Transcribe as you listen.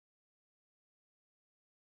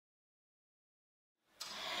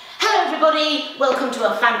everybody, welcome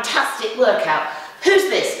to a fantastic workout. Who's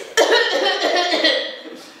this?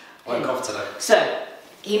 Won't cough today. So,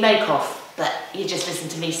 he may cough, but you just listen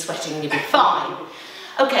to me sweating and you'll be fine.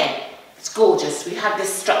 Okay, it's gorgeous. We've had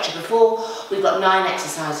this structure before. We've got 9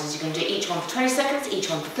 exercises. You can do each one for 20 seconds, each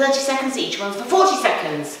one for 30 seconds, each one for 40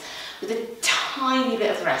 seconds, with a tiny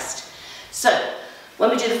bit of rest. So,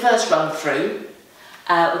 when we do the first run through,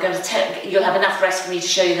 we're going to you'll have enough rest for me to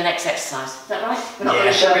show you the next exercise. Is that right? We're not going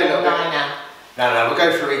to show you all 9 now. No, we'll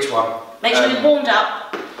go through each one. Make sure you've warmed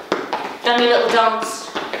up, done your little dance.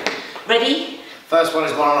 Ready? First one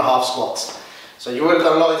is 1.5 squats. So you would have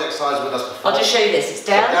done a lot of these exercises with us before. I'll just show you this. It's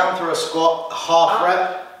down. So down through a squat, half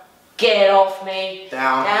rep. Get off me.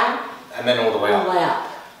 Down. Down. And then all the way up. All the way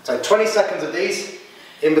up. So 20 seconds of these.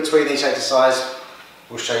 In between each exercise,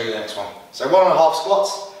 we'll show you the next one. So 1.5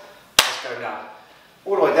 squats. Let's go down.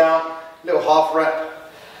 All the way down. Little half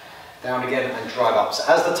rep. Down again and drive up. So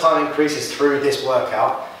as the time increases through this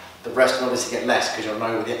workout, the rest will obviously get less because you'll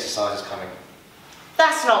know where the exercise is coming.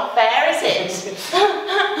 That's not fair, is it?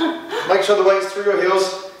 Make sure the weight's through your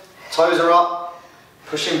heels, toes are up,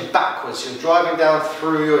 pushing backwards, you're driving down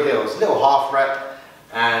through your heels. Little half rep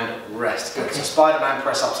and rest. Good. Okay. So Spider-Man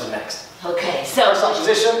press-ups are next. Okay, so press-up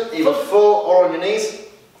position, either full or on your knees.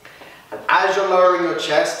 And as you're lowering your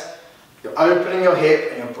chest, you're opening your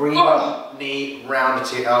hip and you're bringing your knee round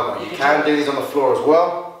to your elbow. You can do these on the floor as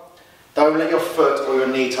well. Don't let your foot or your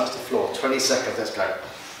knee touch the floor. 20 seconds, let's go.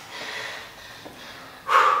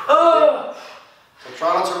 Oh. So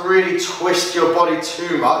try not to really twist your body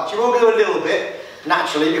too much. You will do a little bit,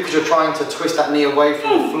 naturally, because you're trying to twist that knee away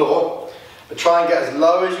from the floor. But try and get as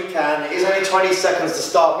low as you can. It is only 20 seconds to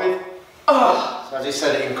start with. So as you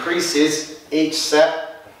said, it increases each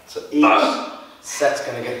set. So each set's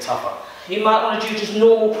going to get tougher. You might want to do just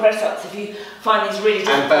normal press-ups if you find these really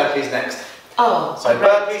difficult. And burpees next. Oh, so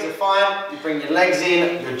burpees are fine. You bring your legs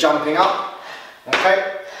in, you're jumping up.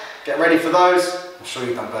 Okay, get ready for those. I'm sure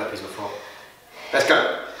you've done burpees before. Let's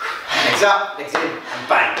go. Legs up, legs in, and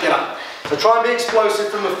bang, get up. So try and be explosive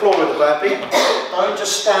from the floor with the burpee. Don't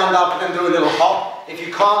just stand up and then do a little hop. If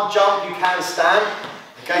you can't jump, you can stand.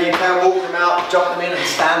 Okay, you can walk them out, jump them in and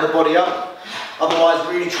stand the body up. Otherwise,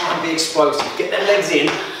 really try and be explosive. Get them legs in,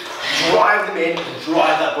 drive them in, and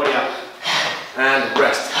drive that body up. And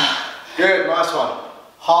rest. Good, nice one.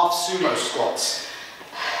 Half sumo squats.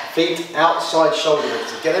 Feet outside shoulder width.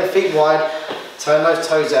 So get them feet wide, turn those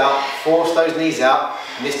toes out, force those knees out,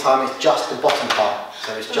 and this time it's just the bottom part.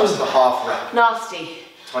 So it's just the half rep. Nasty.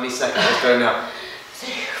 20 seconds, let's go now. So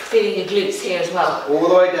you're feeling your glutes here as well. All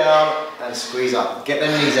the way down and squeeze up. Get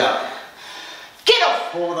them knees out. Get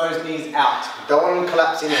off! Pull those knees out. Don't want them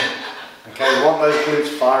collapsing in. Okay, we want those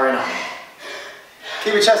glutes firing up.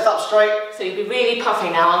 Keep your chest up straight. So you'll be really puffy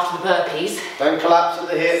now after the burpees. Don't collapse at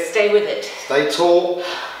the hip. Stay with it. Stay tall.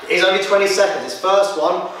 It's only 20 seconds. This first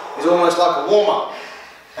one is almost like a warm-up.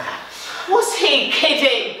 Was he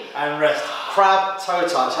kidding? And rest. Crab toe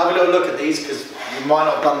touch. Have a little look at these because you might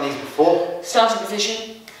not have done these before. Starting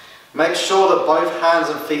position. Make sure that both hands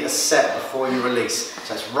and feet are set before you release.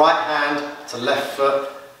 So it's right hand to left foot,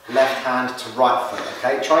 left hand to right foot.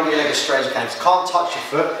 Okay? Try and get your leg as straight as you can. If you can't touch your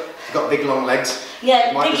foot, if you've got big long legs.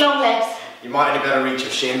 Yeah, big long legs. You might only be able to reach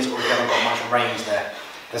your shins or you haven't got much range there.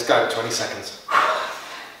 Let's go, 20 seconds.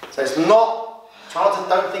 So it's not,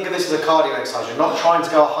 don't think of this as a cardio exercise. You're not trying to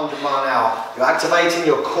go 100 miles an hour. You're activating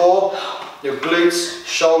your core, your glutes,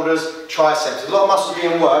 shoulders, triceps. There's a lot of muscles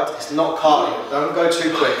being worked. It's not cardio. Don't go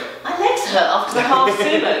too quick. My legs hurt after the half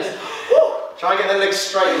sumos. Try and get the legs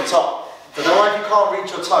straight at the top. So don't worry if you can't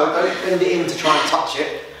reach your toe. Don't bend it in to try and touch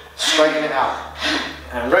it. Straighten it out.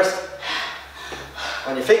 And rest.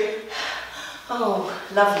 On your feet. Oh,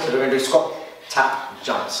 lovely. So we're going to do squat, tap,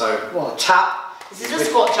 jump. So what? Tap. This is a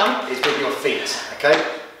squat jump. Is with your feet. Okay.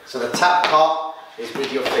 So the tap part is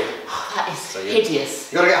with your feet. Oh, that is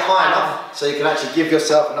hideous. You've got to get high enough so you can actually give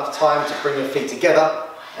yourself enough time to bring your feet together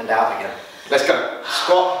and out again. Let's go.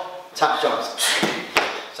 Squat, tap, jumps.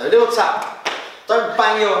 So a little tap. Don't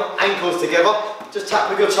bang your ankles together. Just tap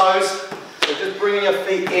with your toes. So just bringing your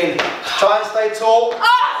feet in. Try and stay tall.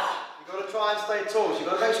 You've got to try and stay tall. So you've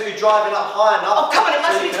got to make sure you're driving up high enough. Oh, come on, it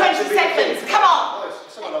must be 20 seconds. Come on.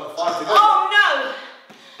 Still got another 5 to go. Oh, no.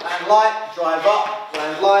 Land light, drive up,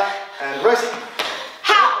 land light, and rest.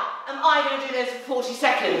 How am I going to do this for 40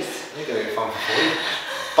 seconds? You're going to get fun for 40.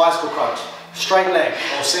 Bicycle crunch. Straight leg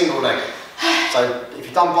or single leg. So if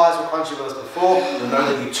you've done bicycle crunches with us before, you'll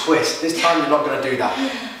know that you twist. This time you're not going to do that.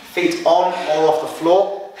 Feet on or off the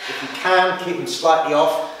floor. If you can, keep them slightly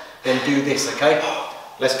off, then do this, okay?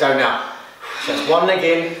 Let's go now. So it's one leg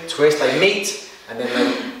in, twist, they meet, and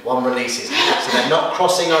then one releases. So they're not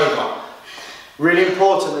crossing over. Really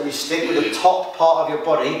important that you stick with the top part of your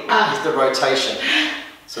body is the rotation.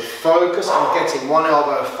 So focus on getting one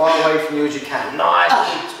elbow as far away from you as you can.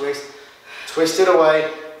 Nice deep twist. Twist it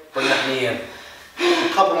away, bring that knee in. A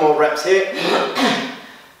couple more reps here.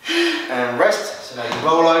 And rest. So now you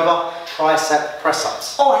roll over, tricep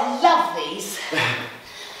press-ups. Oh, I love these.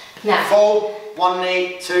 Now, fold, one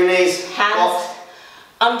knee, two knees. Hands off.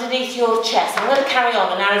 Underneath your chest. I'm going to carry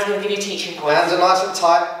on and Aaron's going to give you teaching points. Hands are nice and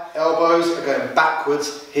tight, elbows are going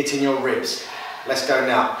backwards, hitting your ribs. Let's go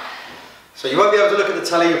now. So you won't be able to look at the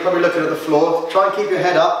telly, you're probably looking at the floor. Try and keep your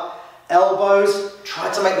head up. Elbows,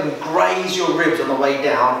 try to make them graze your ribs on the way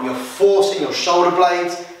down. You're forcing your shoulder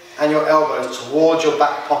blades and your elbows towards your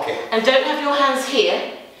back pocket. And don't have your hands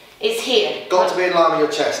here, it's here. Got to be in line with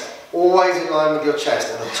your chest. Always in line with your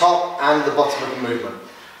chest, at the top and the bottom of the movement.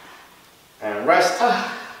 And rest.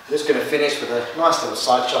 Just going to finish with a nice little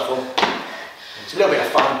side shuffle. It's a little bit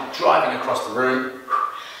of fun, driving across the room.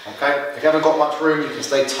 Okay, if you haven't got much room, you can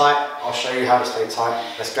stay tight. I'll show you how to stay tight.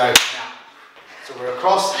 Let's go now. So we're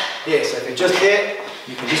across here. So if you're just here,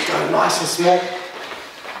 you can just go nice and small.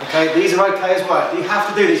 Okay, these are okay as well. You have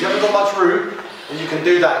to do these. You haven't got much room, and you can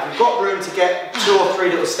do that. If you've got room to get 2 or 3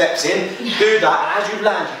 little steps in, do that. And as you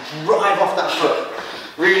land, you drive off that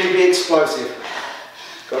foot. Really be explosive.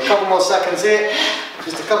 Got a couple more seconds here.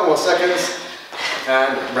 Just a couple more seconds.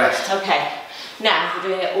 And rest. Okay. Now we're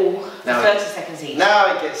doing it all for 30 seconds each.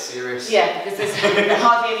 Now it gets serious. Yeah, because there's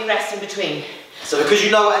hardly any rest in between. So because you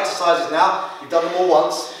know what exercises now, you've done them all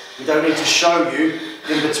once, we don't need to show you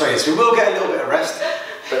in between. So we will get a little bit of rest,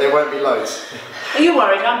 but there won't be loads. Are you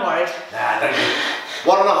worried? I'm worried. Nah, don't be.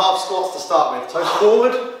 1.5 squats to start with. Toes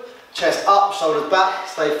forward, chest up, shoulders back,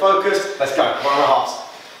 stay focused. Let's go,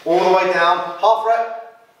 1.5. All the way down, half rep.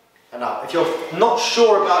 And up. If you're not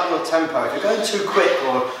sure about your tempo, if you're going too quick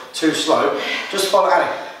or too slow, just follow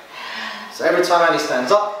Annie. So every time Annie stands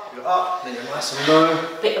up, you're up, then you're nice and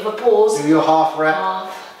low. Bit of a pause. Do your half rep.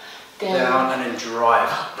 Half, down and then drive.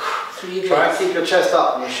 Through your Try and keep your chest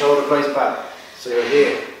up and your shoulder blades back. So you're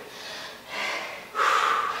here.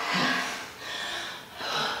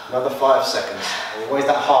 Another 5 seconds. Always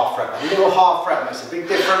that half rep. A little half rep makes a big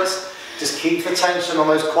difference. Just keep the tension on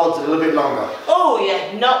those quads a little bit longer. Oh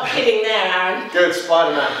yeah, not kidding there, Aaron. Good,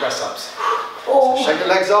 Spider-Man press-ups. Oh. So shake the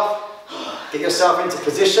legs off, get yourself into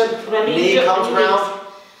position, Remember, knee comes round.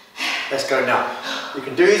 Let's go now. You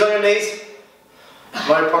can do these on your knees,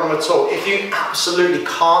 no problem at all. If you absolutely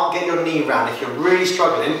can't get your knee round, if you're really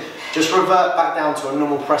struggling, just revert back down to a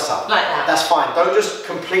normal press-up. Like that. That's fine. Don't just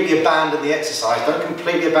completely abandon the exercise. Don't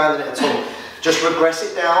completely abandon it at all. Just regress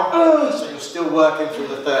it down, so you're still working through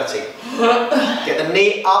the 30. Get the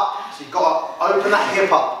knee up, so you've got to open that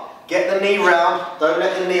hip up. Get the knee round, don't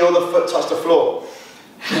let the knee or the foot touch the floor.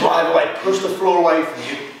 Right away, push the floor away from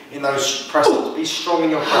you in those press-ups. Be strong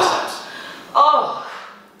in your press-ups. Oh.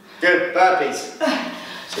 Good, burpees.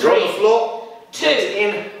 So you're on the floor, 2, legs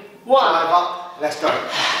in, 1. drive up, let's go.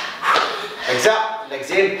 Legs up,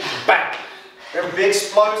 legs in, bang. Remember, be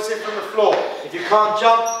explosive from the floor. If you can't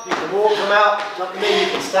jump, you can walk them out. Jump them in,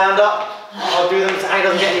 you can stand up. I'll do them so Annie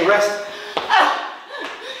doesn't get any rest.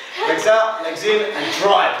 Legs out, legs in, and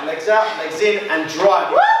drive. Legs out, legs in, and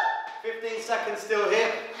drive. 15 seconds still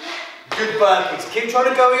here. Good burpees. Keep trying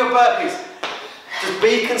to go with your burpees. Just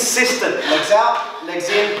be consistent. Legs out, legs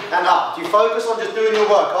in, and up. You focus on just doing your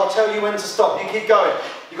work. I'll tell you when to stop. You keep going.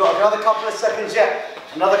 You've got another couple of seconds yet.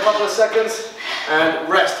 Another couple of seconds, and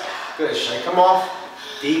rest. Good, shake them off.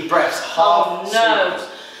 Deep breaths, half sumos.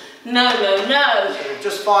 No. So we've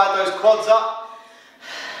just fired those quads up.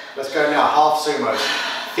 Let's go now, half sumos.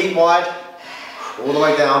 Feet wide, all the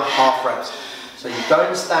way down, half reps. So you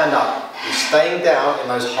don't stand up, you're staying down in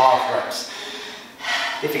those half reps.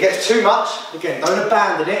 If it gets too much, again, don't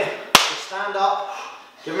abandon it. Just stand up,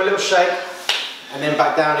 give them a little shake, and then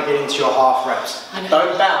back down again into your half reps.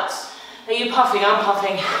 Don't bounce. Are you puffing? I'm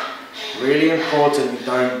puffing. Really important you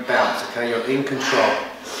don't bounce, okay? You're in control.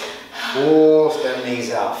 Force them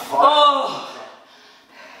knees out. 5. Oh!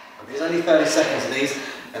 There's only 30 seconds of these,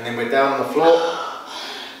 and then we're down on the floor.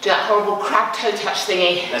 Do that horrible crab toe touch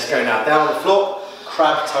thingy. Let's go now. Down on the floor,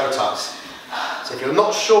 crab toe tucks. So if you're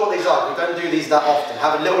not sure what these are, we don't do these that often.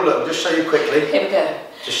 Have a little look. I'll just show you quickly. Here we go.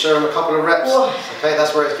 Just show them a couple of reps. Whoa. Okay,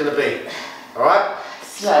 that's where it's going to be. All right?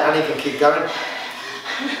 Slow. So Annie can keep going.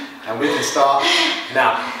 And we can start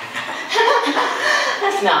now.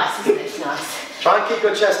 That's nice, isn't it? It's nice. Try and keep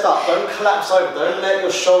your chest up. Don't collapse over. Don't let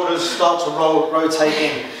your shoulders start to rotate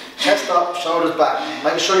in. Chest up, shoulders back.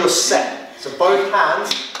 Make sure you're set. So both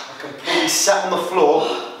hands are completely set on the floor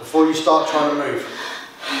before you start trying to move.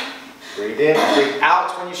 Breathe in, breathe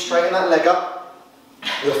out when you straighten that leg up.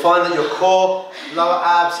 You'll find that your core lower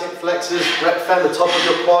abs, hip flexors, rep fem, the top of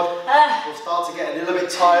your quad. Will start to get a little bit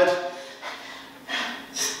tired.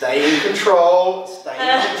 Stay in control, stay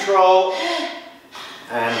in control.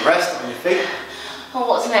 And rest on your feet. Oh,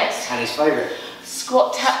 what's next? And his favourite.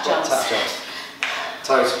 Squat tap jumps. Tap jumps.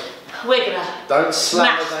 Toes. We're gonna don't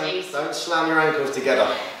slam your ankles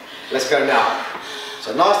together. Let's go now.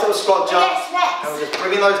 So nice little squat jump. Yes. And we're just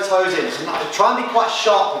bringing those toes in. So try and be quite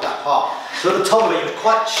sharp with that part. So at the top of it, you're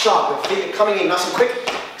quite sharp. Your feet are coming in nice and quick.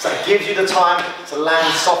 So that gives you the time to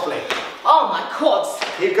land softly. Oh, my quads.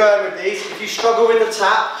 Keep going with these. If you struggle with the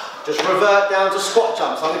tap, just revert down to squat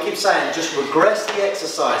jumps. I'm going to keep saying, just regress the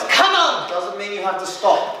exercise. Come on! Doesn't mean you have to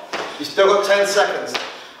stop. You've still got 10 seconds.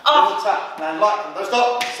 Oh. Little tap, land light, don't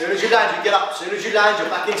stop. As soon as you land, you get up. As soon as you land, you're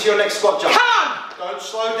back into your next squat jump. Come on! Don't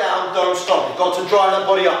slow down, don't stop. You've got to drive that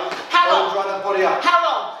body up. How long? Drive that body up. How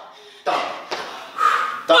long? Done.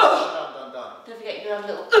 Done. Don't forget you have a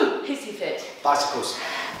little hissy fit. Bicycles.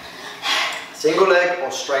 Single leg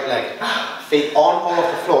or straight leg. Feet on or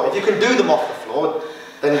off the floor. If you can do them off the floor,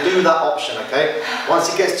 then do that option, okay?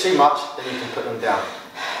 Once it gets too much, then you can put them down.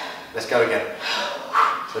 Let's go again.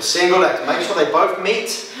 So single legs, make sure they both meet.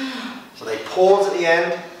 So they pause at the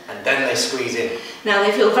end and then they squeeze in. Now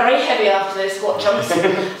they feel very heavy after those squat jumps,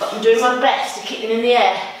 but I'm doing my best to keep them in the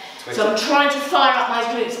air. So I'm trying to fire up my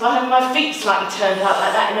glutes by having my feet slightly turned out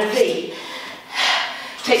like that in a V.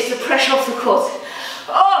 Takes the pressure off the quads.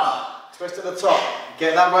 Oh! Twist at the top.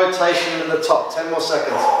 Get that rotation at the top. 10 more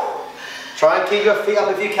seconds. Try and keep your feet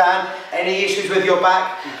up if you can. Any issues with your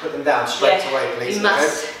back, you put them down straight away, please. You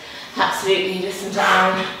must absolutely listen to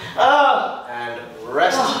Aaron. Oh! And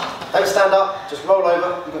rest. Oh. Don't stand up, just roll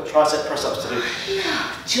over. You've got tricep press-ups to do.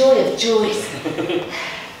 Joy of joys.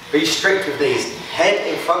 Be strict with these. Head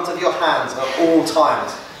in front of your hands at all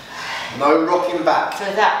times. No rocking back. So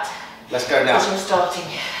that. Let's go now. As you're starting.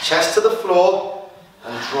 Chest to the floor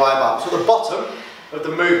and drive up. So the bottom of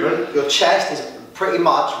the movement, your chest is pretty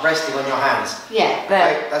much resting on your hands. Yeah,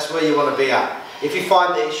 okay? That's where you want to be at. If you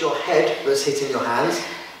find that it's your head that's hitting your hands,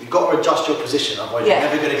 you've got to adjust your position, otherwise you're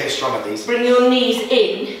never going to get strong at these. Bring your knees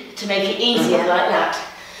in to make it easier like that.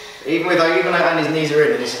 Even though Annie's knees are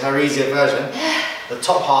in, and this is her easier version, the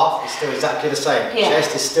top half is still exactly the same. Yeah.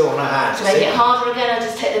 Chest is still on her hands. To make it harder again, I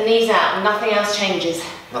just take the knees out and nothing else changes.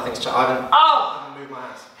 Nothing's changed. I haven't moved my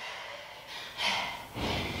hands.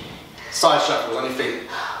 Side shuffles on your feet.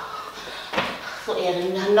 I thought he had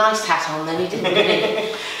a nice hat on, then he didn't, did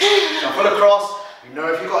he? Shuffle across. You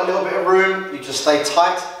know if you've got a little bit of room, you just stay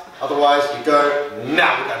tight. Otherwise, you go,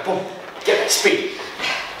 now we go, boom, get that speed.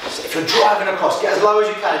 So if you're driving across, get as low as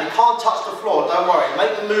you can. If you can't touch the floor, don't worry.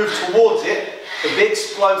 Make the move towards it. The big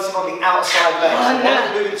explosive on the outside leg. So when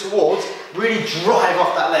you're moving towards, really drive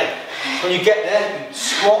off that leg. So when you get there, you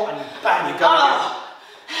squat and you bang, you go again.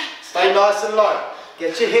 Stay nice and low.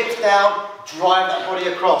 Get your hips down, drive that body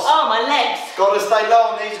across. Oh, my legs. Got to stay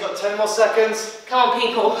low on these, you've got 10 more seconds. Come on,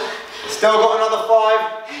 people. Still got another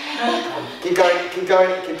 5. Keep going, keep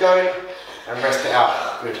going, keep going. And rest it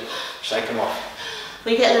out. Good. Shake them off.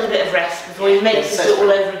 We get a little bit of rest before we make this do it all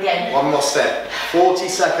over again. One more set. 40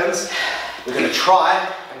 seconds. We're going to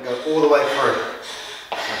try and go all the way through.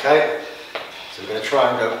 Okay? So we're going to try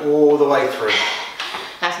and go all the way through.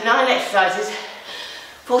 That's 9 exercises,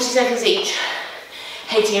 40 seconds each,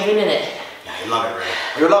 hating every minute. Yeah, you'll love it really.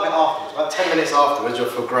 You'll love it afterwards. About 10 minutes afterwards, you'll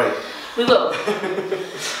feel great. We will.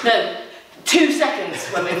 No, 2 seconds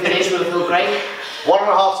when we finish, we'll feel great.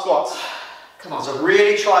 1.5 squats. Come on. So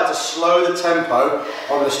really try to slow the tempo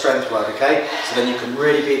on the strength work, okay? So then you can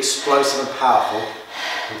really be explosive and powerful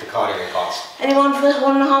with the cardio parts. Anyone for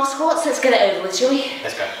 1.5 squats? Let's get it over with, shall we?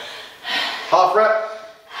 Let's go. Half rep.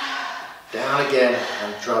 Down again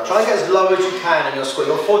and drop. Try and get as low as you can in your squat.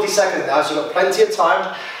 You've got 40 seconds now, so you've got plenty of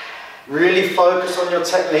time. Really focus on your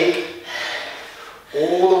technique.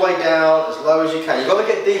 All the way down, as low as you can. You've got to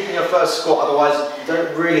get deep in your first squat, otherwise you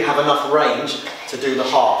don't really have enough range to do the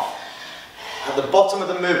half. At the bottom of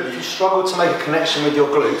the movement, if you struggle to make a connection with your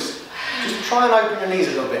glutes, just try and open your knees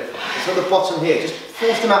a little bit. It's at the bottom here, just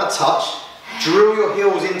force them out of touch, drill your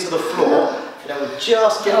heels into the floor, and then we'll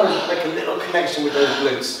just make a little connection with those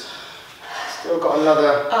glutes. Still got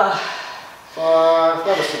another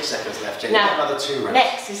 6 seconds left, Jenny. Now, another 2 reps.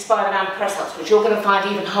 Next is Spider-Man press-ups, which you're going to find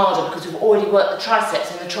even harder because we've already worked the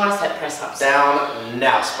triceps and the tricep press-ups. Down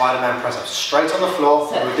now, Spider-Man press-ups. Straight on the floor,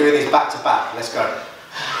 so we're doing these back to back. Let's go.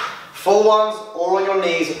 Full ones, or on your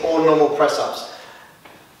knees, or normal press-ups.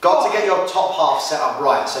 Got to get your top half set up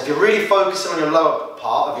right. So if you're really focusing on your lower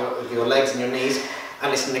part of your legs and your knees,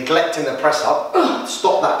 and it's neglecting the press-up,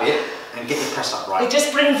 stop that bit and get your press-up right. It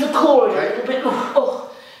just brings the core in a little bit.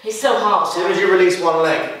 It's so hard. As soon as you release one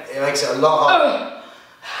leg, it makes it a lot harder.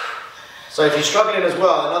 So if you're struggling as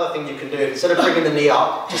well, another thing you can do, instead of bringing the knee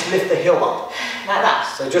up, just lift the heel up. Like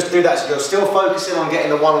that? So just do that, so you're still focusing on getting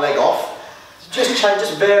the one leg off.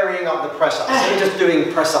 Just varying up the press ups. Instead of just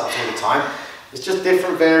doing press ups all the time, it's just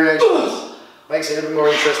different variations. Makes it a little bit more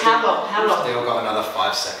interesting. How long? How long? Still got another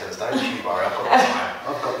 5 seconds, don't you worry, I've got the time.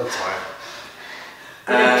 I've got the time.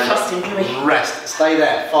 We don't trust him, can we? Rest, stay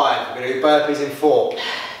there, 5. We're going to do burpees in 4,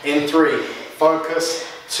 in 3, focus,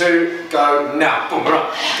 2, go now. Boom, we're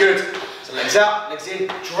up. Good. So legs out, legs in,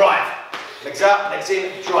 drive. Legs out, legs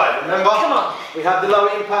in, drive. Remember, come on. We have the low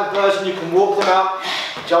impact version, you can walk them out,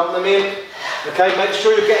 jump them in. Okay, make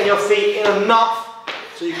sure you're getting your feet in enough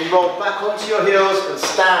so you can roll back onto your heels and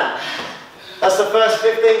stand. That's the first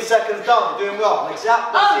 15 seconds done. You're doing well. Legs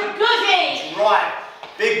out, legs in. Goody! Drive.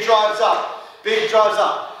 Big drives up. Big drives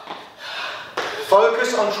up.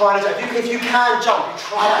 Focus on trying to jump. If you can jump, you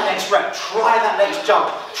try that next rep. Try that next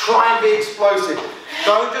jump. Try and be explosive.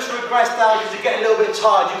 Don't just regress down because you get a little bit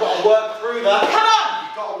tired. You've got to work through that. Come on!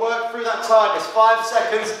 You've got to work through that tiredness. 5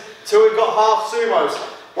 seconds till we've got half sumos.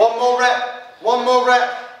 One more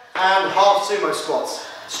rep, and half sumo squats.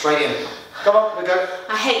 Straight in. Come on, we go.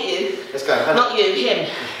 I hate you. Let's go. Not you, him.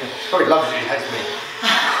 Probably loves you, he hates me.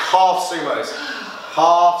 Half sumos.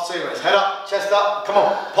 Half sumos. Head up, chest up. Come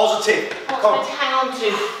on, positive. Come on. To hang on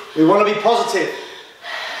to. We want to be positive.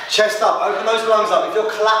 Chest up, open those lungs up. If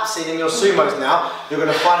you're collapsing in your sumos now, you're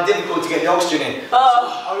going to find it difficult to get the oxygen in.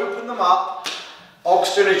 Oh. So open them up.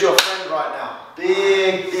 Oxygen is your friend right now.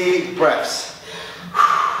 Big, deep breaths.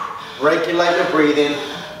 Regulate your breathing.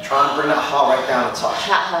 Try and bring that heart rate down a touch.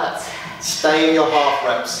 That hurts. Stay in your half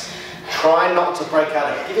reps. Try not to break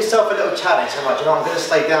out of it. Give yourself a little challenge. I'm like, you know, I'm going to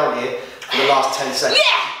stay down here for the last 10 seconds.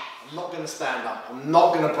 Yeah! I'm not going to stand up. I'm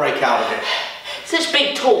not going to break out of it. Such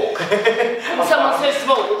big talk. And someone so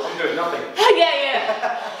small. I'm doing nothing.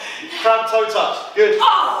 Yeah. Crab toe touch. Good.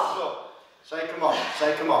 Oh! Shake them off.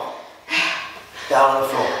 Shake them off. Down on the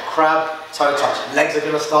floor. Crab toe touch. Legs are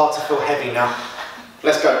going to start to feel heavy now.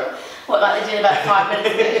 Let's go. What, like they did about 5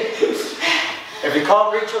 minutes ago? If you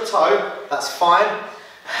can't reach your toe, that's fine.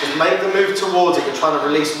 Just make the move towards it. You're trying to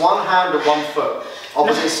release one hand and one foot.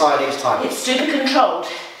 Opposite side each time. It's super controlled.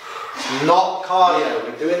 It's not cardio.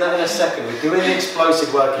 We're doing that in a second. We're doing the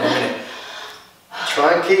explosive work in a minute.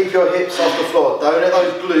 Try and keep your hips off the floor. Don't let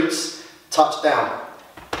those glutes touch down.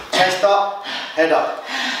 Chest up, head up.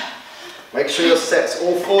 Make sure your sets,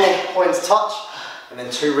 all 4 points touch, and then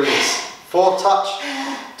 2 release. 4 touch,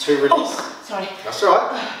 2 release. Oh, sorry. That's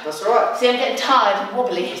alright. That's alright. See, I'm getting tired and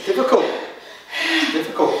wobbly. It's difficult. It's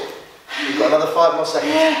difficult. You've got another 5 more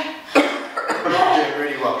seconds. You're doing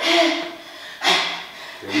really well.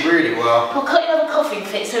 Doing really well. I'll cut you have a coughing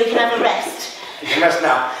fit so we can have a rest. You can rest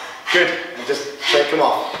now. Good. And just shake them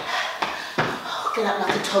off. Oh, get up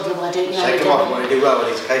like a toddler, why don't you? Shake them off. You want to do well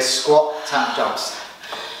with these, okay? Squat, tap, jumps.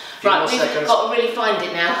 Right, we've got to really find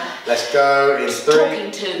it now. Let's go in 3,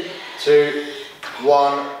 Talking to. 2,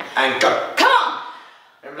 1, and go. Come on!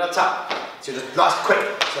 Remember that tap. So just nice, quick.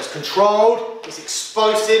 So it's controlled, it's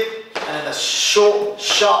explosive, and then a short,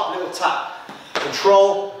 sharp little tap.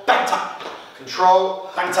 Control, bang tap. Control,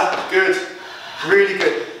 bang tap. Good. Really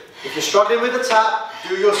good. If you're struggling with the tap,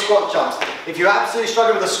 do your squat jumps. If you're absolutely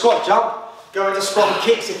struggling with a squat jump, go into squat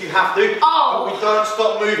kicks if you have to. Oh. But we don't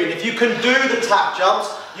stop moving. If you can do the tap jumps,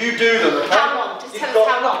 you do them, okay? How long? Just tell us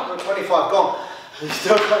how long. 25, gone. You've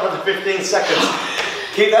still got another 15 seconds.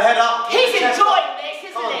 Keep the head up. He's enjoying this,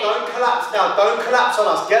 isn't Come on, he? don't collapse now. Don't collapse on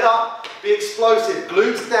us. Get up. Be explosive.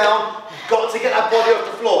 Glutes down. You've got to get that body off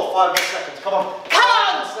the floor. 5 more seconds. Come on. Come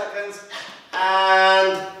on. 5 more seconds.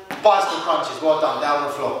 And bicycle crunches. Well done. Down on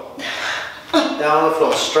the floor. Down on the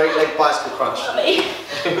floor. Straight leg bicycle crunch.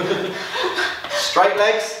 Straight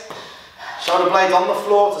legs. Shoulder blades on the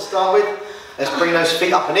floor to start with. Let's bring those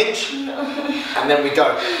feet up an inch. And then we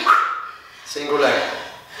go. Single leg.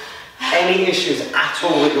 Any issues at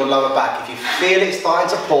all with your lower back, if you feel it starting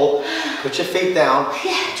to pull, put your feet down,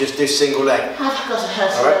 just do single leg. I've got a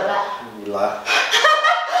hurt lower back. You liar.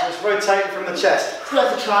 Just rotate from the chest. It's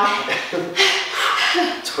worth a try.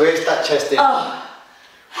 Twist that chest in. Oh.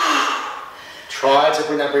 Try to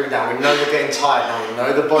bring that breathing down. We know you're getting tired now. We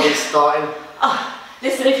know the body's starting. Oh.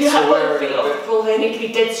 Listen, if you have both feet off the floor, they need to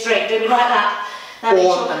be dead straight, don't you like that? And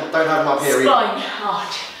don't have them up here either.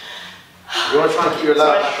 Spine. You want to try and keep your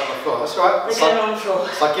lower back on the floor. That's right. We're going on the floor.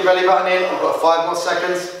 Suck your belly button in. We've got 5 more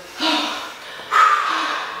seconds.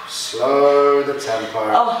 Slow the tempo.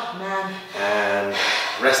 Oh, man. And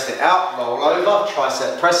rest it out. Roll over.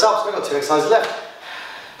 Tricep press ups. We've got 2 exercises left.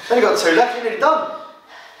 Only got 2 left. You're nearly done.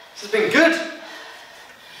 This has been good.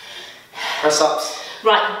 Press ups.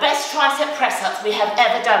 Right, the best tricep press-ups we have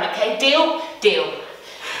ever done, okay? Deal? Deal.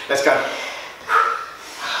 Let's go.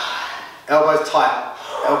 Elbows tight.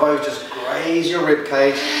 Elbows just graze your rib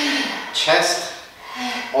cage. Chest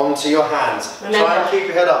onto your hands. Remember, try and keep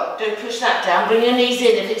your head up. Don't push that down. Bring your knees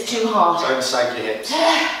in if it's too hard. Don't sag your hips.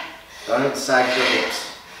 Don't sag your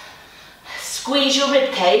hips. Squeeze your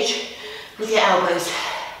rib cage with your elbows.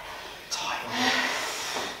 Tight.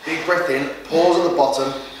 Big breath in, pause at the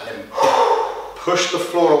bottom, and then push the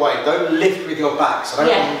floor away. Don't lift with your back. So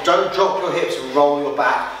don't drop your hips and roll your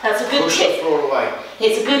back. That's a good push tip. the floor away.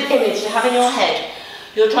 It's a good image to have in your head.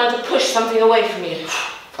 You're trying to push something away from you.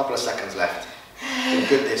 Couple of seconds left. It's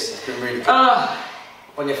been good this. It's been really good.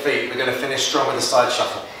 On your feet, we're going to finish strong with the side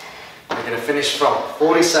shuffle. We're going to finish strong.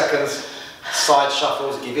 40 seconds, side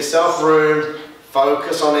shuffles. Give yourself room.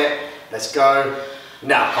 Focus on it. Let's go.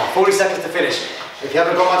 Now, come on, 40 seconds to finish. If you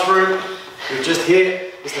haven't got much room, you're just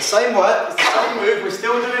here. It's the same work, it's the same move. We're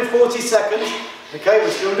still doing 40 seconds. Okay,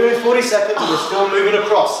 we're still doing 40 seconds and we're still moving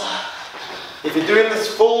across. If you're doing this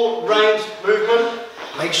full range movement,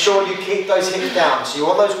 make sure you keep those hips down. So you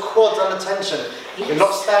want those quads under tension. Yes. You're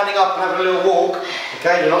not standing up and having a little walk.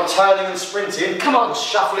 Okay, you're not turning and sprinting. Come on. You're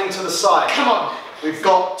shuffling to the side. Come on. We've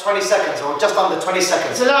got 20 seconds, or just under 20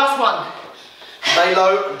 seconds. It's the last one. Stay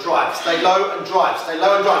low and drive. Stay low and drive. Stay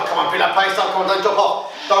low and drive. Come on, build that pace up. Come on, don't drop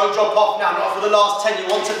off. Don't drop off now. Not for the last 10. You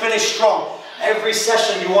want to finish strong. Every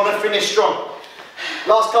session you want to finish strong.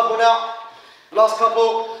 Last couple now. Last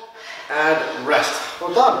couple. And rest.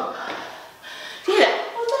 Well done. Yeah,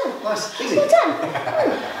 well done. Nice. Easy. Well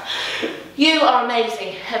done. You are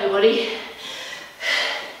amazing, everybody.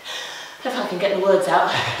 If I can get the words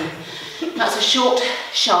out. That's a short,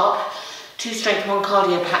 sharp, 2 strength, 1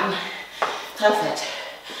 cardio pattern. Perfect.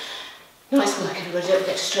 Nice work, everybody. Don't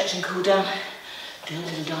forget to stretch and cool down. Do a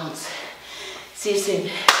little dance. See you soon.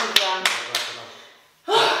 Sit down.